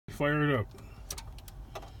fire it up.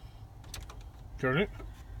 Turn it.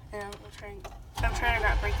 Yeah, I'm trying to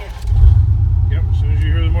not break it. Yep, as soon as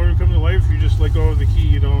you hear the motor come to life, you just let go of the key.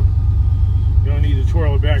 You don't need to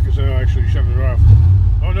twirl it back because that'll actually shut it off.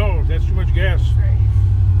 Oh no, that's too much gas. Right.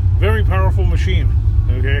 Very powerful machine.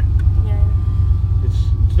 Okay. Yeah.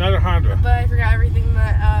 It's not a Honda. But I forgot everything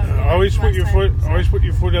that. Always put your foot. So. Always put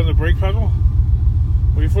your foot on the brake pedal.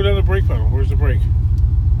 Put your foot on the brake pedal. Where's the brake?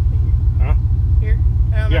 Huh? Here.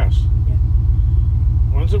 I don't know. Yes. Yeah.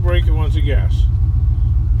 One's a brake and one's a gas.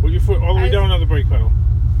 Put your foot all the way down on the brake pedal.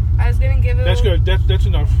 I was gonna give it. That's good. That's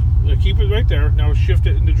enough. Keep it right there. Now shift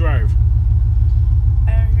it into drive.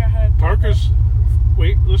 I forgot how to. Park is.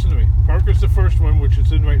 Wait, listen to me. Park is the first one, which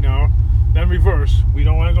it's in right now. Then reverse. We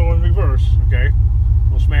don't want to go in reverse, okay?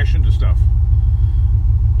 We'll smash into stuff.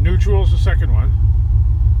 Neutral is the second one.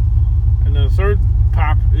 And then the third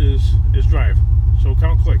pop is drive. So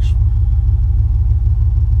count clicks.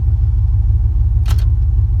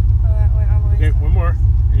 Oh, that went all the way. Okay, one more.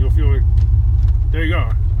 And you'll feel it. There you go.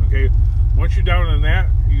 Okay. Once you're down on that,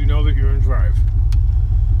 you know that you're in drive.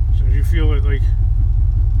 So you feel it like...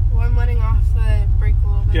 Well, I'm letting off the brake a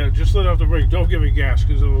little bit. Yeah, just let off the brake. Don't give it gas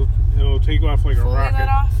because it'll take off like a rocket. Let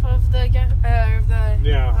off of the gas,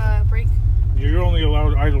 brake. You're only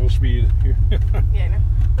allowed idle speed. Yeah, I know.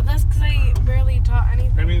 But that's because I barely taught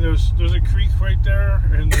anything. I mean, there's a creek right there,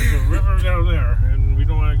 and there's a river down there, and we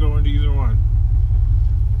don't want to go into either one.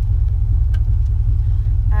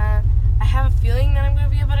 I have a feeling that I'm going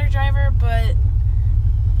to be a better driver, but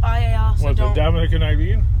I also don't. What, the Dominic and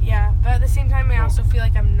Eileen? Yeah, but at the same time, I also feel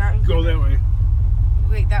like I'm not Go that way.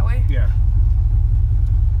 Wait, that way? Yeah.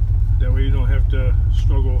 That way you don't have to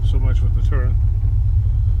struggle so much with the turn.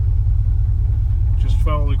 Just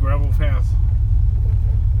follow the gravel path.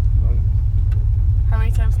 How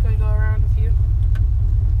many times can we go around? A few?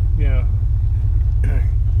 Yeah.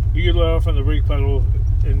 You can let off on the brake pedal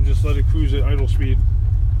and just let it cruise at idle speed.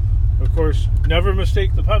 Of course, never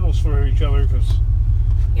mistake the pedals for each other, because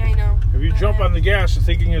yeah, I know. If you jump on the gas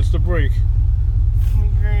thinking it's the brake, you're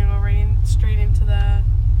going to go right straight into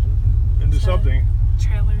something.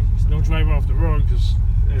 Trailers or something. Don't drive off the road because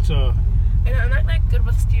it's a. I know, I'm not that good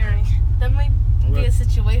with steering. That might be a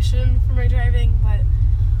situation for my driving, but.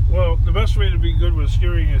 Well, the best way to be good with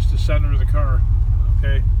steering is to center the car.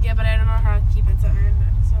 Okay. Yeah, but I don't know how to keep it centered.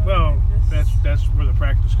 So well, that's where the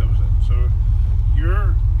practice comes in. So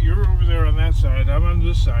you're over there on that side. I'm on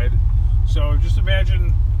this side. So just imagine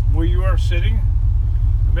where you are sitting.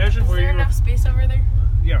 Imagine where you are. Is there enough space over there?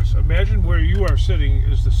 Yes. Imagine where you are sitting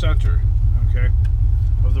is the center. Okay.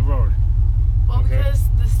 Of the road. Well, okay. Because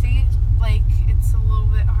the seat, like, it's a little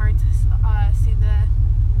bit hard to see the.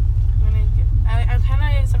 I'm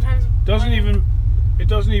kind of sometimes. It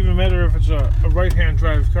doesn't even matter if it's a right-hand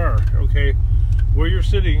drive car. Okay. Where you're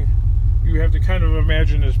sitting, you have to kind of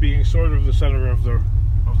imagine as being sort of the center of the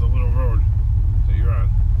little road that you're on.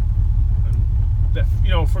 And that,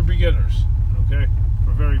 for beginners. Okay.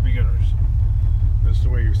 For very beginners. That's the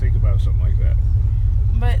way you think about something like that.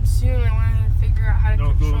 But soon I want to figure out how to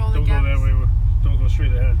control the gaps. Don't go that way. Don't go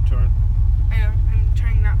straight ahead. Turn. I know. I'm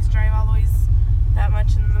trying not to drive all the ways that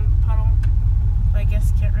much in the puddle. But I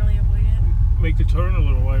guess can't really avoid it. Make the turn a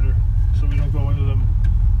little wider so we don't go into them.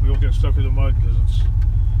 We don't get stuck in the mud because it's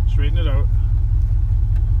straighten it out.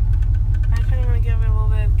 I kind of want to give it a little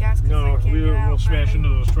bit of gas because I can't get out. We'll smash into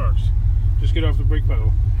those trucks. Just get off the brake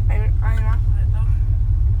pedal. I'm off of it though.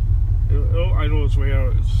 It'll idle its way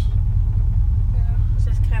out. It's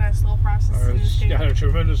just kind of a slow process. It's got a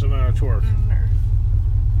tremendous amount of torque.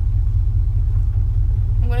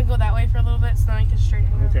 I'm going to go that way for a little bit so then I can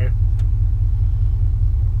straighten it out. Okay.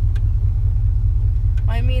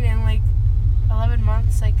 Well, I mean, in like 11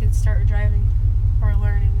 months I could start driving or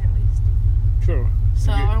learning at least. True.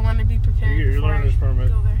 So I want to be prepared you get your learner's permit.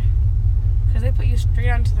 Go there. Because they put you straight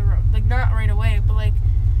onto the road. Like, not right away, but like,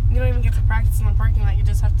 you don't even get to practice in the parking lot. You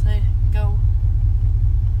just have to go.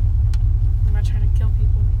 I'm not trying to kill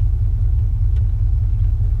people.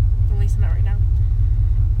 At least not right now.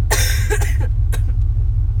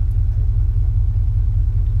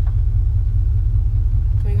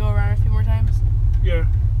 Can we go around a few more times? Yeah.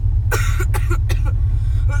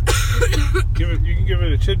 You can give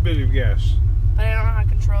it a tidbit of gas. But I don't know how to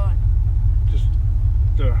control it. Just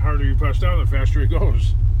the harder you press down, the faster it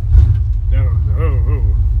goes.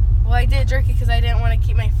 Oh. Well, I did jerk it because I didn't want to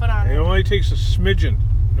keep my foot on it. It only takes a smidgen,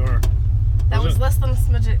 Nora. That was less than a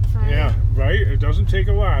smidgen for me. Yeah, right? It doesn't take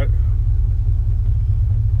a lot.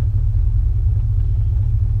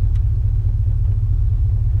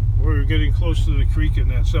 We're getting close to the creek in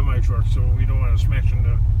that semi-truck, so we don't want to smash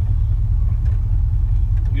into...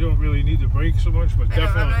 You don't really need the brake so much, but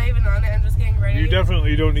definitely... I'm not even on it and just getting ready. You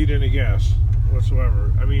definitely don't need any gas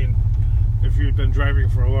whatsoever. I mean, if you've been driving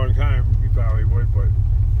for a long time, you probably would, but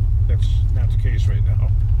that's not the case right now.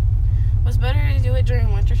 It was better to do it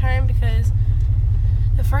during wintertime because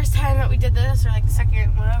the first time that we did this, or like the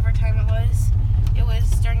second, whatever time it was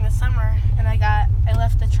during the summer, and I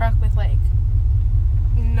left the truck with like,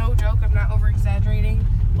 no joke, I'm not over exaggerating,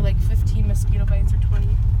 but like 15 mosquito bites or 20.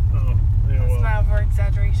 Oh, yeah, That's well, not over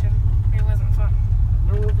exaggeration. It wasn't fun.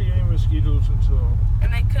 there won't be any mosquitoes until...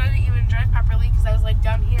 And I couldn't even drive properly because I was like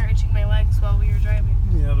down here itching my legs while we were driving.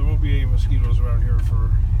 Yeah, there won't be any mosquitoes around here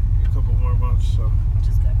for a couple more months, so Which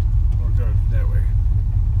is good. we're good that way.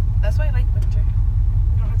 That's why I like winter.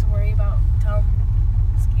 You don't have to worry about dumb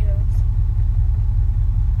mosquitoes.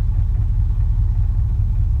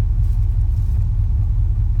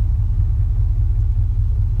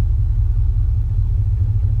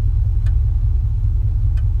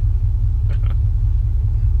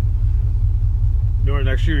 You know,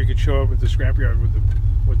 next year you could show up at the scrapyard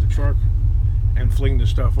with the truck and fling the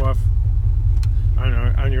stuff off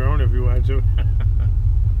on your own if you wanted to.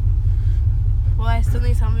 Well, I still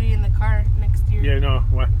need somebody in the car next year. Yeah, no.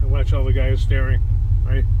 Watch all the guys staring,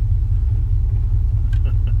 right?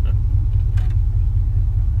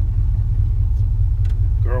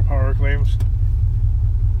 Girl power claims.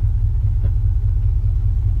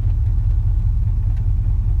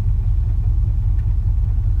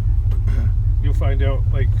 You'll find out,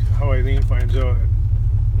 like how Eileen finds out.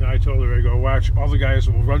 You know, I told her, I go, watch, all the guys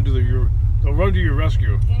will run to they'll run to your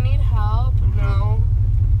rescue. Do you need help? Mhm. No.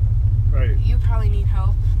 Right. You probably need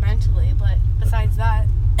help mentally, but besides that.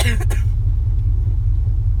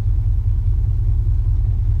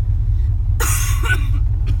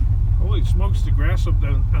 Holy smokes, the grass up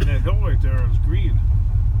on that hill right there is green.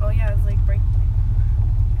 Oh yeah, it's like break.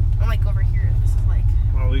 I'm like over here. This is like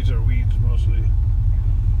Well, these are weeds mostly.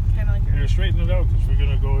 kind of like. And straighten it out because we're going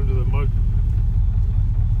to go into the mud.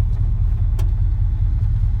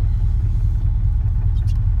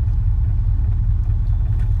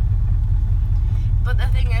 But the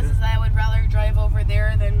thing is that I would rather drive over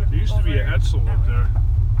there than. There used to be an Edsel up there.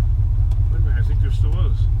 Wait a minute, I think there still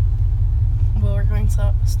is. Well, we're going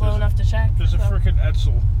slow There's a- enough to check. There's a so. frickin'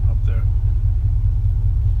 Edsel up there.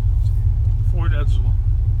 Ford Edsel.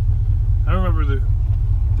 I remember the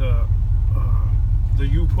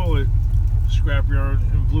U Pullet scrapyard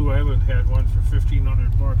in Blue Island had one for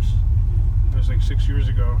 $1,500. It was like 6 years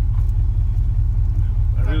ago.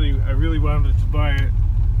 I really wanted to buy it,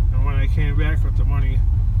 and when I came back with the money,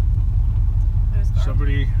 It was gone.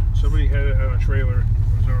 somebody had it on a trailer.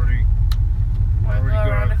 It was already Want to go already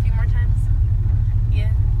around gone. a few more times?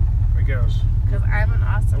 Yeah, I guess. because I'm an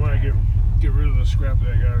awesome. I want to driver. get rid of the scrap that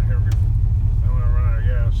I got in here before I want to run out of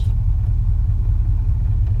gas.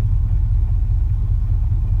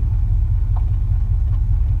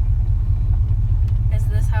 Is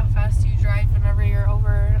this how fast you drive whenever you're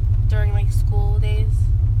over during like school days?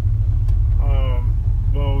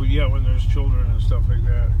 Well, yeah, when there's children and stuff like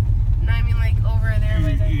that, No, I mean like over there.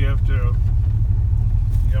 Where the, you have to,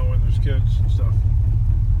 you know, when there's kids and stuff.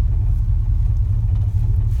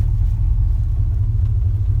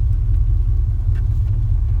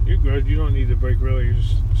 You're good. You don't need the brake really. You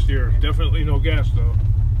just steer. Definitely no gas though.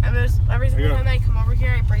 I mean, every single Yeah. time I come over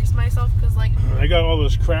here, I brace myself because like. I got all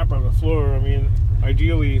this crap on the floor. I mean,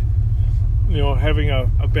 ideally, you know, having a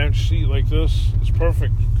bench seat like this is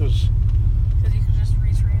perfect because Because you could just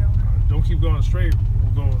reach right over. don't keep going straight.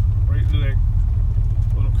 We'll go right into that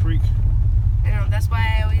little creek. I know, that's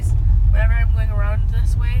why I always, whenever I'm going around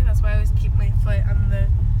this way, that's why I always keep my foot on the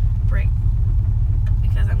brake.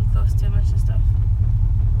 Because I'm close to a bunch of stuff.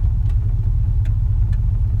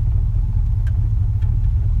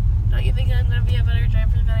 Don't you think I'm going to be a better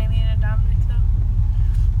driver than I need a Dominic, though?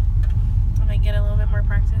 When I get a little bit more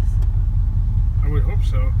practice? I would hope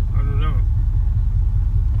so. I don't know.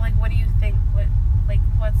 Like, what do you think?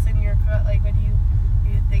 What's in your cut? Like, do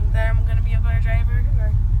you think that I'm going to be a better driver?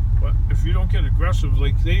 Or? But if you don't get aggressive,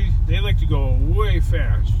 like they like to go way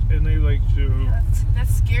fast, and they like to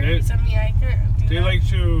That's scary to me. I can't do they that. like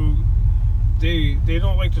to they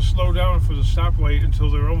don't like to slow down for the stoplight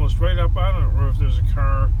until they're almost right up on it, or if there's a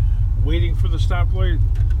car waiting for the stoplight,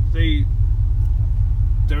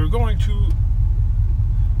 they're going to.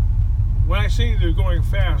 When I say they're going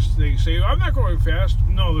fast, they say, I'm not going fast.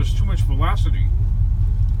 No, there's too much velocity,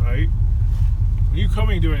 right? When you're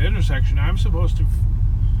coming to an intersection, I'm supposed to,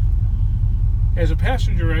 as a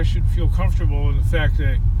passenger, I should feel comfortable in the fact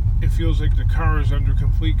that it feels like the car is under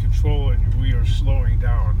complete control and we are slowing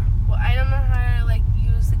down. Well, I don't know how to like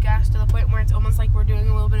use the gas to the point where it's almost like we're doing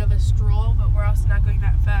a little bit of a stroll, but we're also not going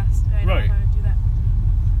that fast. I don't Right. know how to do that.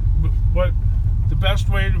 best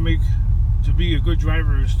way to be a good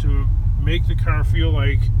driver is to make the car feel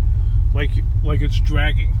like it's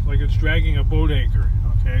dragging a boat anchor,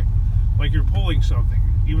 okay? Like you're pulling something,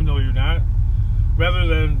 even though you're not. Rather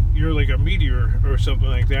than you're like a meteor or something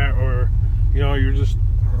like that, or you're just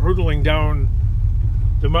hurtling down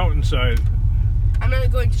the mountainside. I'm not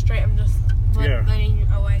going straight. I'm just letting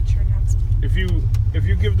a wide turn happen. If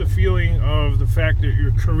you give the feeling of the fact that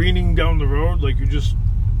you're careening down the road, like you just,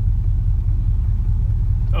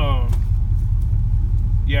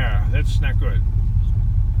 yeah, that's not good.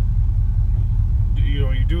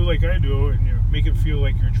 You do like I do, and you make it feel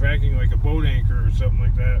like you're dragging like a boat anchor or something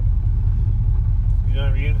like that. You know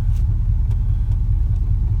what I mean?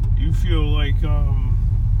 You feel like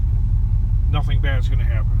nothing bad's gonna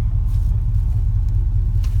happen.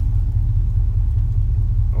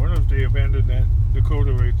 I wonder if they abandoned that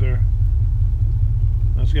Dakota right there.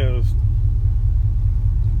 That's got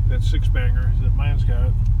that six-banger that mine's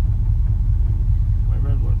got. My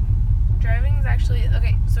red one. Driving is actually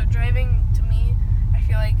okay. So driving to me, I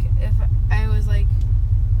feel like if I was like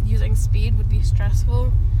using speed would be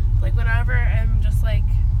stressful. Like whenever I'm just like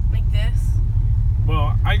this.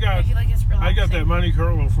 Well, I feel like it's relaxing. I got that Monte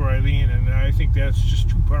Carlo for Eileen, and I think that's just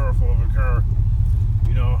too powerful of a car.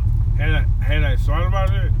 Had I thought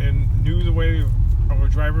about it and knew the way of a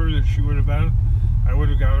driver that she would have been, I would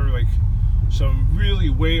have got her like some really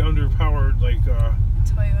way underpowered Toyota.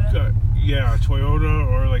 Toyota,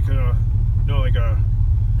 or like a.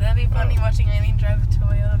 That'd be funny watching Eileen drive a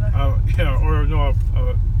Toyota. Or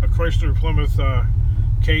a Chrysler Plymouth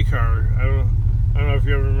K car. I don't know if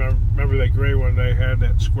you ever remember that gray one they had,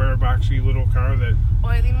 that square boxy little car that.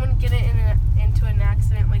 Well, Eileen wouldn't get it into an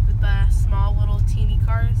accident like with the small little teeny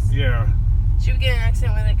cars. Yeah. She would get in an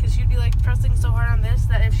accident with it because she'd be like pressing so hard on this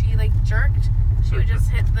that if she like jerked, she would just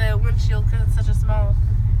hit the windshield because it's such a small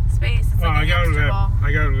space. It's like I got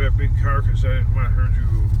her that big car because I didn't want her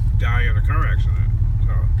to die in a car accident.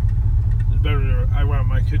 So it's better. I want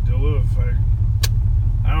my kid to live.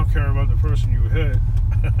 I don't care about the person you hit.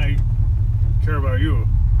 I care about you.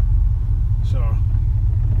 So.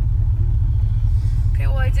 Okay,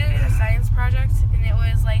 well I did a science project and it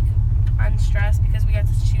was like on stress because we got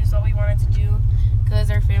to choose what we wanted to do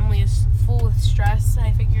because our family is full with stress.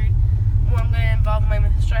 I figured, well, I'm going to involve mine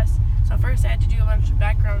with stress. So first I had to do a bunch of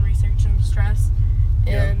background research on stress.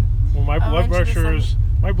 And well, my blood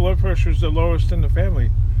pressure is the lowest in the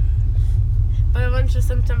family. But a bunch of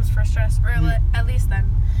symptoms for stress, or at least then.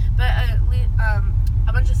 But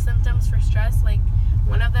a bunch of symptoms for stress, like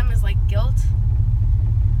one of them is like guilt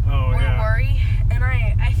or worry, and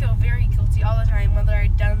I feel very guilty all the time whether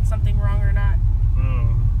I've done something wrong or not.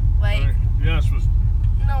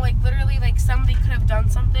 Like literally, like somebody could have done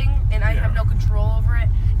something and I have no control over it,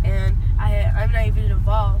 and I'm not even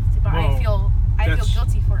involved, but I feel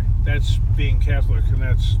guilty for it. That's being Catholic, and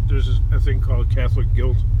there's a thing called Catholic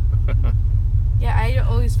guilt. Yeah, I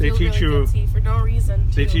always feel really guilty for no reason.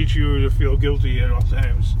 They teach you to feel guilty at all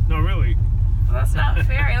times. No, really. Well, that's not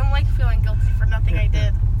fair. I don't like feeling guilty for nothing I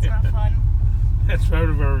did. It's not fun. That's part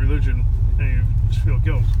of our religion, and you just feel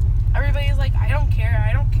guilt. Everybody's like, I don't care,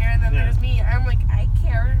 and then there's me. I'm like, I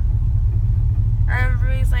care. And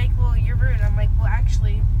everybody's like, well, you're rude. I'm like, well,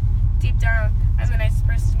 actually, deep down, I'm the nicest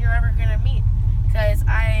person you're ever gonna meet, because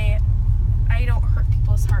I don't hurt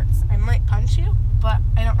people's hearts. I might punch you, but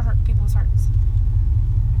I don't hurt people's hearts.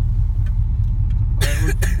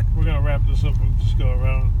 Right, we're gonna wrap this up. We'll just go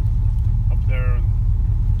around up there and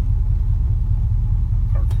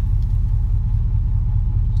park,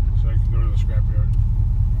 so I can go to the scrapyard.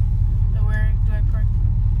 So where do I park?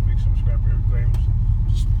 Make some scrapyard claims.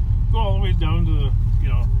 Just go all the way down to the,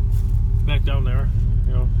 back down there.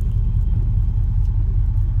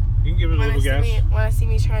 You can give it a little gas. Want to see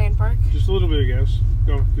me try and park? Just a little bit of gas.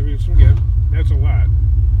 Go, give it some gas. That's a lot.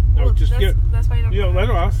 No, well, just that's why you don't. Let it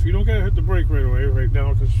off. You don't gotta hit the brake right away, right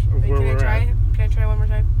now, because of where we're at. Can I try one more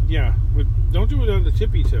time? Yeah, but don't do it on the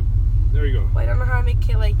tippy tip. There you go. Well, I don't know how to make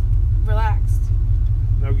it like relaxed.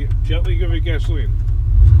 Now gently give it gasoline.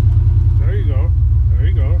 There you go. There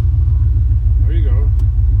you go. There you go.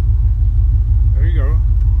 There you go.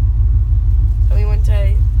 And we went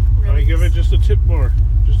to. Now give it just a tip more.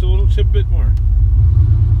 Just a little tidbit more.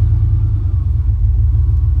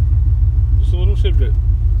 Just a little tidbit.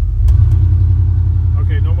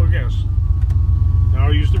 Okay, no more gas. Now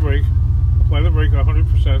use the brake. Apply the brake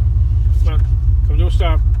 100%. Come on. Come to a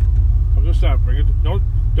stop. Come to a stop. Bring it.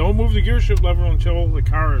 Don't move the gear shift lever until the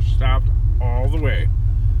car is stopped all the way.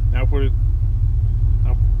 Now put it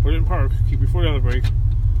in park. Keep your foot on the brake.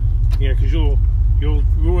 Yeah, because you'll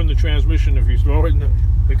ruin the transmission if you throw it in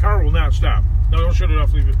the car will not stop. No, don't shut it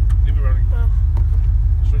off. Leave it running.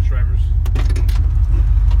 switch drivers.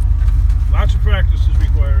 Lots of practice is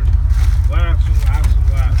required. Lots and lots and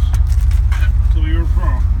lots. Until you're a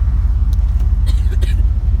pro.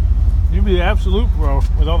 You'd be the absolute pro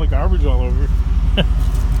with all the garbage all over.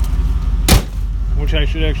 Which I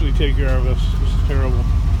should actually take care of. This is terrible.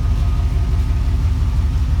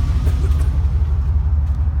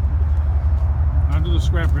 Onto the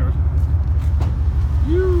scrapyard.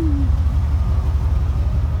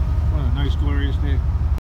 What a nice, glorious day.